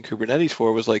were using Kubernetes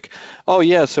for was like, oh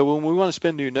yeah, so when we want to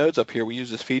spin new nodes up here, we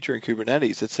use this feature in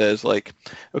Kubernetes that says like,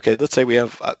 okay, let's say we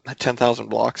have 10,000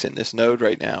 blocks in this node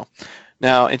right now.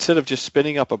 Now, instead of just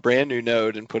spinning up a brand new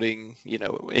node and putting,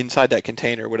 inside that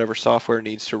container whatever software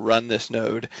needs to run this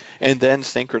node, and then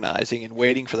synchronizing and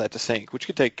waiting for that to sync, which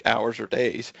could take hours or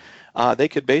days, they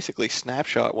could basically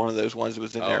snapshot one of those ones that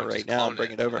was in there right now and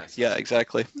bring it over. Nice. Yeah,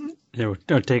 exactly. Yeah,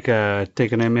 take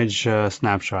an image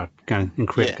snapshot and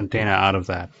create a container out of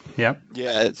that. Yep.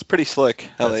 Yeah, it's pretty slick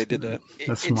how they did that.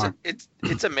 That's smart.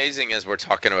 It's amazing as we're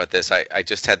talking about this. I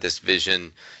just had this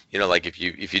vision, like if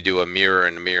you do a mirror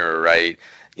and a mirror, right?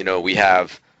 We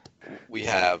have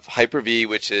Hyper-V,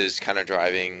 which is kind of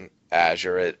driving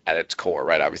Azure at its core,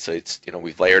 right? Obviously, it's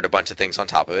we've layered a bunch of things on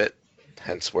top of it,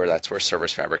 hence that's where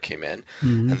Service Fabric came in,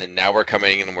 and then now we're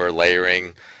coming in and we're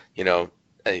layering,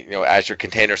 Azure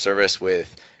Container Service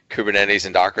with Kubernetes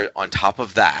and Docker on top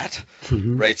of that,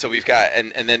 right? So we've got,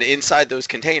 and then inside those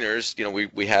containers,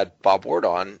 we had Bob Ward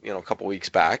on, a couple weeks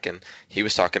back, and he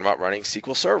was talking about running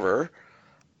SQL Server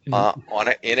in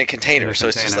a container. So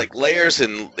it's just like layers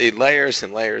and layers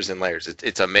and layers and layers.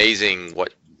 It's amazing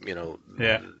what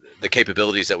the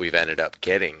capabilities that we've ended up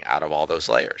getting out of all those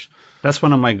layers. That's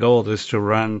one of my goals, is to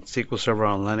run SQL Server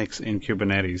on Linux in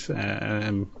Kubernetes,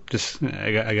 and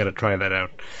I got to try that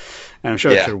out. And I'm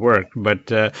sure it should work,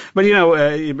 but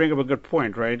you bring up a good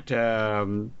point, right?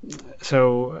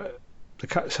 So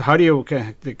how do you,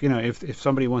 if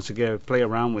somebody wants to play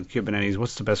around with Kubernetes,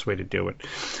 what's the best way to do it?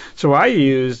 So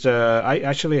I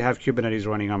actually have Kubernetes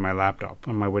running on my laptop,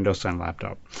 on my Windows 10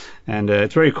 laptop, and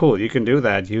it's very cool. You can do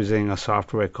that using a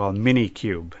software called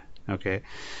Minikube. Okay.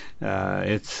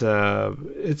 It's a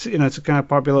kind of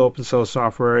popular open source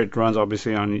software. It runs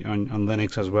obviously on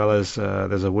Linux, as well as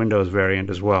there's a Windows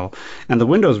variant as well. And the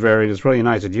Windows variant is really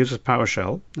nice. It uses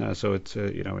PowerShell, so it's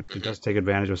it does take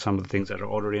advantage of some of the things that are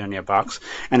already on your box,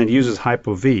 and it uses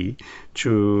Hyper-V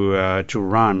to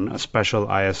run a special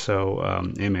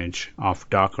ISO image of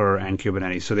Docker and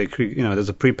Kubernetes. So there's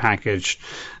a prepackaged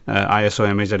ISO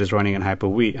image that is running in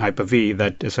Hyper-V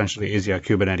that essentially is your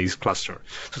Kubernetes cluster.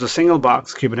 So it's a single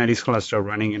box Kubernetes cluster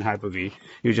running in Hyper-V.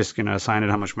 You just assign it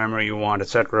how much memory you want,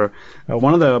 etc.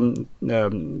 One of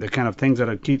the kind of things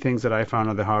key things that I found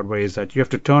on the hard way is that you have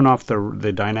to turn off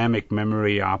the dynamic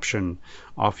memory option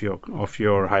of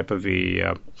your Hyper-V.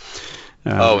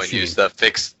 And use the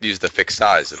fixed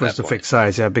size. First, the fixed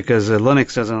size, yeah, because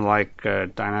Linux doesn't like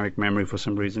dynamic memory for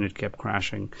some reason. It kept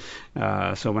crashing.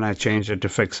 So when I changed it to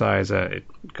fixed size, it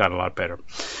got a lot better.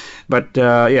 But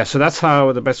so that's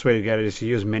how the best way to get it is to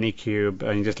use Minikube,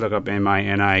 and you just look up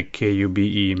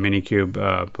Minikube,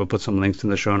 Minikube. We'll put some links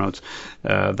in the show notes.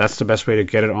 That's the best way to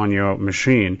get it on your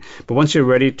machine. But once you're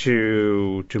ready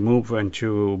to move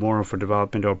into more of a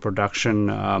development or production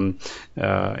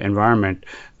environment,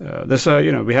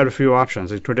 we had a few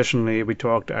options. Traditionally, we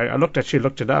talked. I looked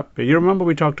it up. You remember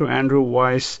we talked to Andrew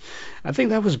Weiss? I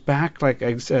think that was back like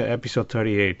episode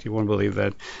 38. You won't believe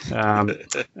that.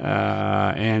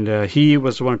 And he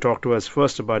was the one who talked to us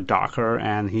first about Docker,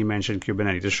 and he mentioned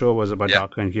Kubernetes. The show was about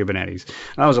Docker and Kubernetes.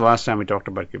 That was the last time we talked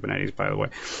about Kubernetes, by the way.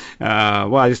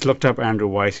 I just looked up Andrew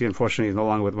Weiss. He unfortunately is no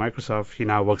longer with Microsoft. He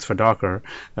now works for Docker.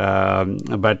 And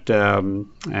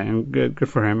good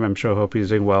for him. I'm sure. Hope he's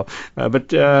doing well.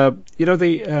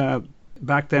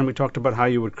 Back then we talked about how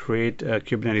you would create a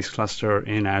Kubernetes cluster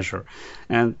in Azure,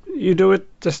 and you do it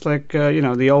just like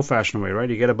the old-fashioned way, right?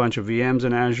 You get a bunch of VMs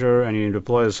in Azure and you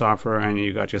deploy the software and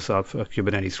you got yourself a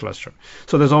Kubernetes cluster.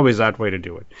 So there's always that way to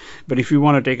do it. But if you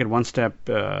want to take it one step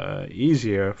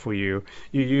easier for you,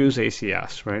 you use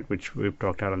ACS, right? Which we've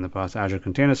talked about in the past, Azure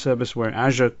Container Service, where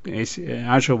Azure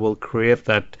will create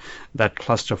that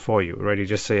cluster for you, right? You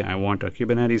just say, I want a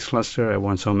Kubernetes cluster, I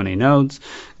want so many nodes,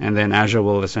 and then Azure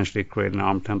will essentially create an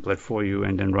ARM template for you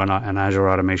and then run an Azure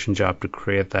automation job to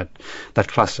create that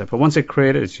cluster. But once they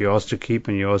create it, it's yours to keep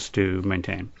and yours to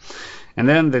maintain. And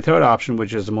then the third option,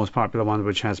 which is the most popular one,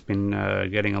 which has been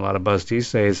getting a lot of buzz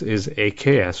these days, is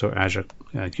AKS, or Azure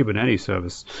Kubernetes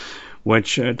Service,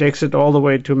 which takes it all the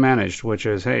way to managed, which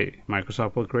is, hey,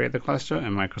 Microsoft will create the cluster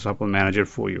and Microsoft will manage it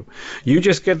for you. You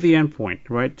just get the endpoint,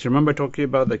 right? So remember talking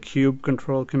about the kube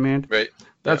control command? Right.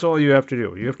 That's all you have to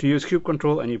do. You have to use kube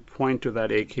control and you point to that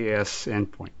AKS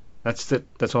endpoint. That's it.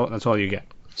 That's all you get.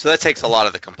 So that takes a lot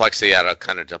of the complexity out of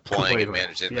kind of deploying and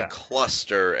managing the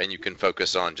cluster, and you can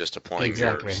focus on just deploying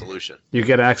your solution. You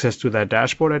get access to that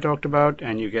dashboard I talked about,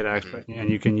 and you get access, and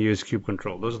you can use kube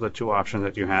control. Those are the two options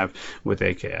that you have with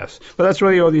AKS. But that's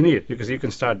really all you need, because you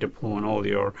can start deploying all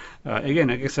your. Again,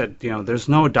 like I said, there's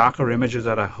no Docker images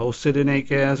that are hosted in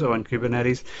AKS or in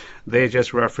Kubernetes. They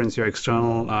just reference your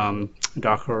external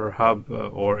Docker hub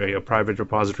or your private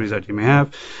repositories that you may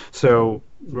have. So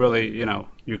really,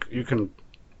 you can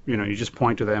you just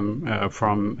point to them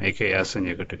from AKS and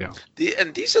you're good to go.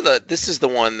 This is the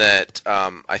one that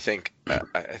I think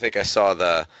I saw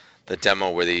the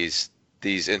demo where these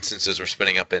instances were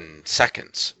spinning up in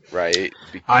seconds, right?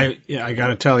 I got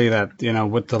to tell you that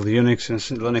with the Linux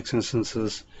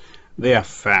instances, they are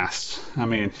fast. I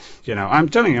mean, I'm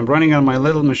telling you, I'm running on my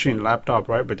little machine laptop,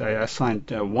 right? But I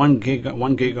assigned 1 gig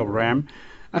of RAM.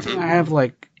 I think I have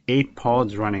like 8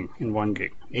 pods running in 1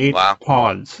 gig. 8 Wow.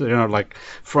 pods, like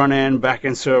front end, back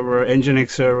end server,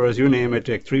 Nginx servers, you name it,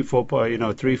 like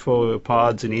 3-4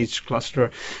 pods in each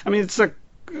cluster. I mean, it's like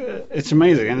it's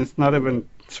amazing, and it's not even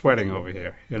sweating over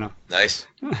here. Nice.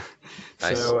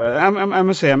 Nice. So I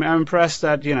must say I'm impressed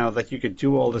that that you could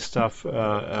do all this stuff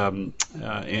on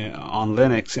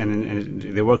Linux and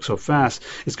they work so fast.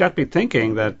 It's got me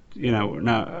thinking that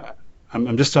now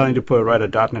I'm just starting to write a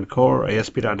 .NET Core,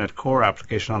 ASP.NET Core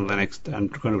application on Linux, and I'm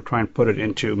going to try and put it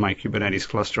into my Kubernetes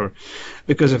cluster,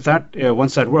 because if that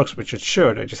once that works, which it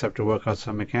should, I just have to work out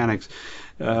some mechanics.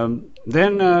 Then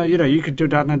you could do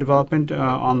 .NET development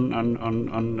on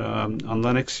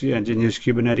Linux and use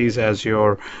Kubernetes as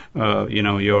your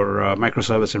your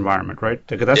microservice environment, right?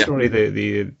 Because that's really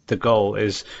the goal,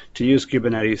 is to use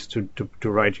Kubernetes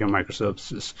to write your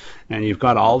microservices. And you've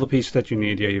got all the pieces that you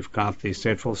need here. You've got the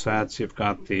stateful stats. You've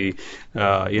got the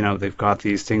they've got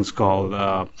these things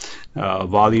called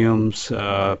volumes,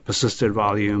 persisted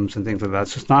volumes, and things like that.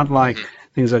 So it's not like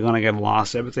things are going to get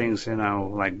lost. Everything's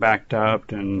like backed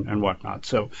up and whatnot.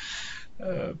 So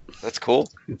that's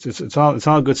cool. It's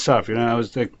all good stuff. I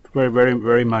was like very very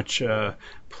very much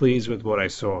pleased with what I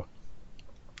saw.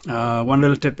 One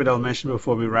little tidbit I'll mention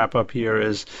before we wrap up here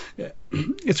is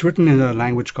it's written in a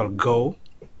language called Go.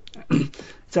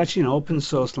 It's actually an open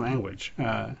source language.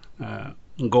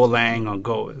 Golang or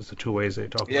Go is the two ways they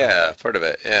talk about it. Yeah, I've heard of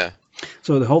it. Yeah.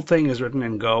 So the whole thing is written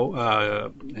in Go,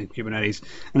 in Kubernetes,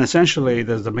 and essentially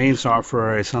the main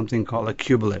software is something called a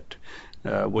kubelet,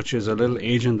 which is a little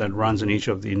agent that runs in each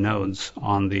of the nodes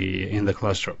in the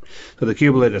cluster. So the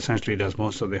kubelet essentially does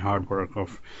most of the hard work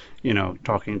of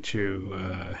talking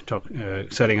to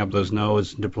setting up those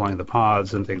nodes, deploying the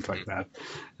pods and things like that.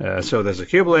 So there's a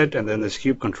kubelet and then there's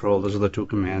kube control. Those are the two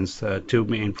commands, two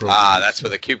main programs. That's where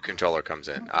the kube controller comes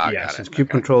in. Yes, got it. Kube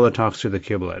controller talks to the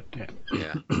kubelet.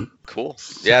 Yeah. Cool.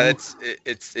 Yeah,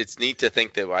 it's neat to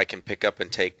think that I can pick up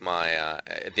and take my.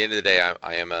 At the end of the day,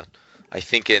 I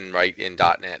think in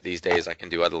 .NET these days I can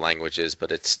do other languages,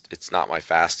 but it's not my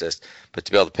fastest. But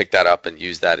to be able to pick that up and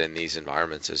use that in these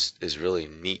environments is really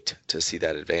neat to see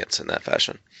that advance in that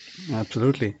fashion.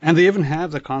 Absolutely. And they even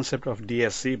have the concept of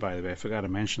DSC, by the way. I forgot to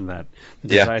mention that. The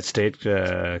desired state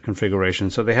configuration.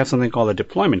 So they have something called a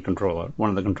deployment controller, one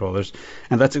of the controllers,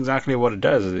 and that's exactly what it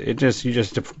does. You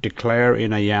just declare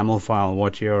in a YAML file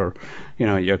what your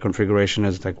configuration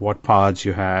is, like what pods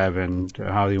you have and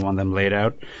how you want them laid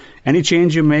out. Any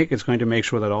change you make, it's going to make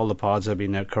sure that all the pods have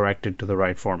been corrected to the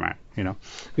right format. You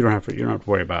don't have to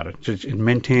worry about it. It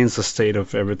maintains the state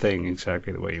of everything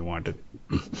exactly the way you want it.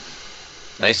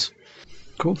 Nice.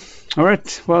 Cool. All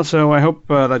right. Well, so I hope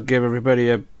that gave everybody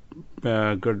a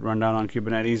good rundown on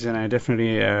Kubernetes, and I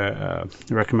definitely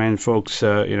recommend folks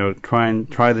try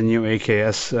the new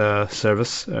AKS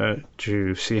service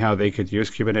to see how they could use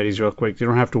Kubernetes real quick. You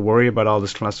don't have to worry about all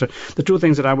this cluster. The two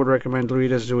things that I would recommend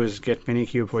readers do is get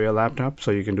Minikube for your laptop, so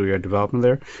you can do your development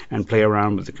there and play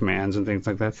around with the commands and things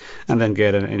like that, and then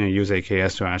use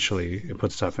AKS to actually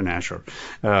put stuff in Azure.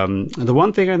 The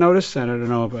one thing I noticed, and I don't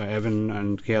know if Evan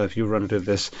and Gail, if you run into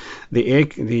this,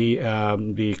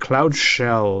 the Cloud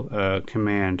Shell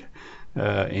command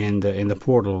in the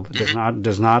portal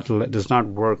does not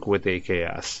work with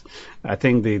AKS. I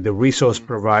think the resource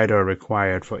provider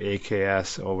required for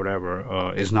AKS or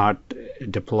whatever is not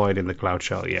deployed in the Cloud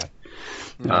Shell yet.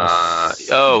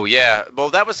 Oh yeah.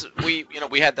 Well, that was we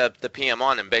had the PM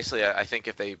on, and basically I think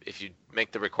if you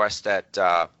make the request at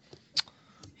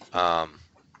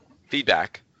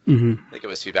feedback. Mm-hmm. I think it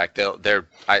was feedback.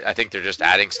 I think they're just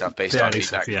adding stuff based on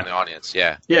feedback from the audience.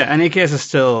 Yeah. Yeah, and AKS is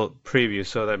still preview,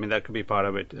 so that could be part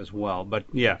of it as well. But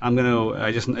yeah,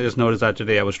 I just noticed that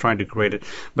today. I was trying to create it,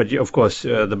 but of course,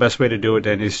 the best way to do it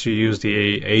then is to use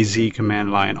the AZ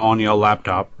command line on your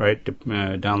laptop, right? To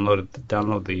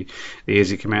download the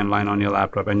AZ command line on your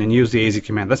laptop, and then use the AZ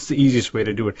command. That's the easiest way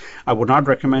to do it. I would not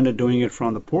recommend doing it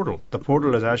from the portal. The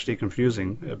portal is actually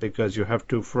confusing because you have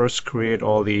to first create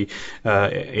all the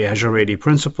Azure AD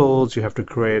principles. You have to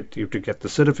get the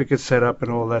certificates set up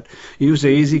and all that. Use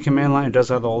the AZ command line. It does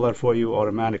all that for you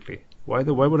automatically. Why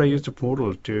would I use the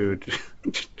portal to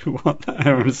what? I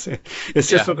don't understand. It's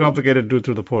just so complicated to do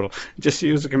through the portal. Just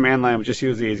use the command line. Just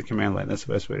use the AZ command line. That's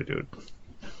the best way to do it.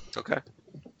 Okay.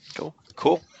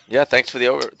 Cool. Yeah, thanks for the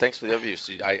overview.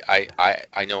 So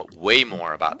I know way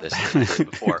more about this than I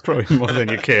did before. Probably more than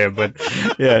you care, but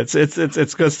yeah,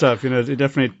 it's good stuff. It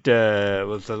definitely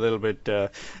was a little bit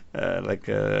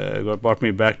what brought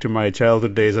me back to my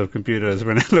childhood days of computers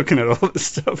when I'm looking at all this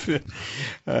stuff. It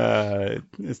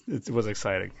was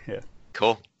exciting. Yeah.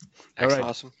 Cool. Excellent. All right.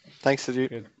 Awesome. Thanks,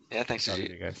 Sajid. Yeah, thanks,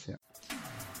 Sajid. Guys. Yeah.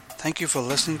 Thank you for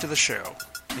listening to the show.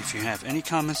 If you have any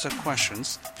comments or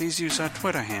questions, please use our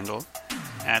Twitter handle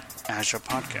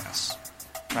 @AzurePodcasts.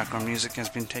 Background music has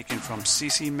been taken from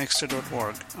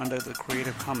ccmixter.org under the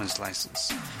Creative Commons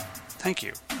license. Thank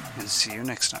you, and see you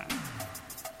next time.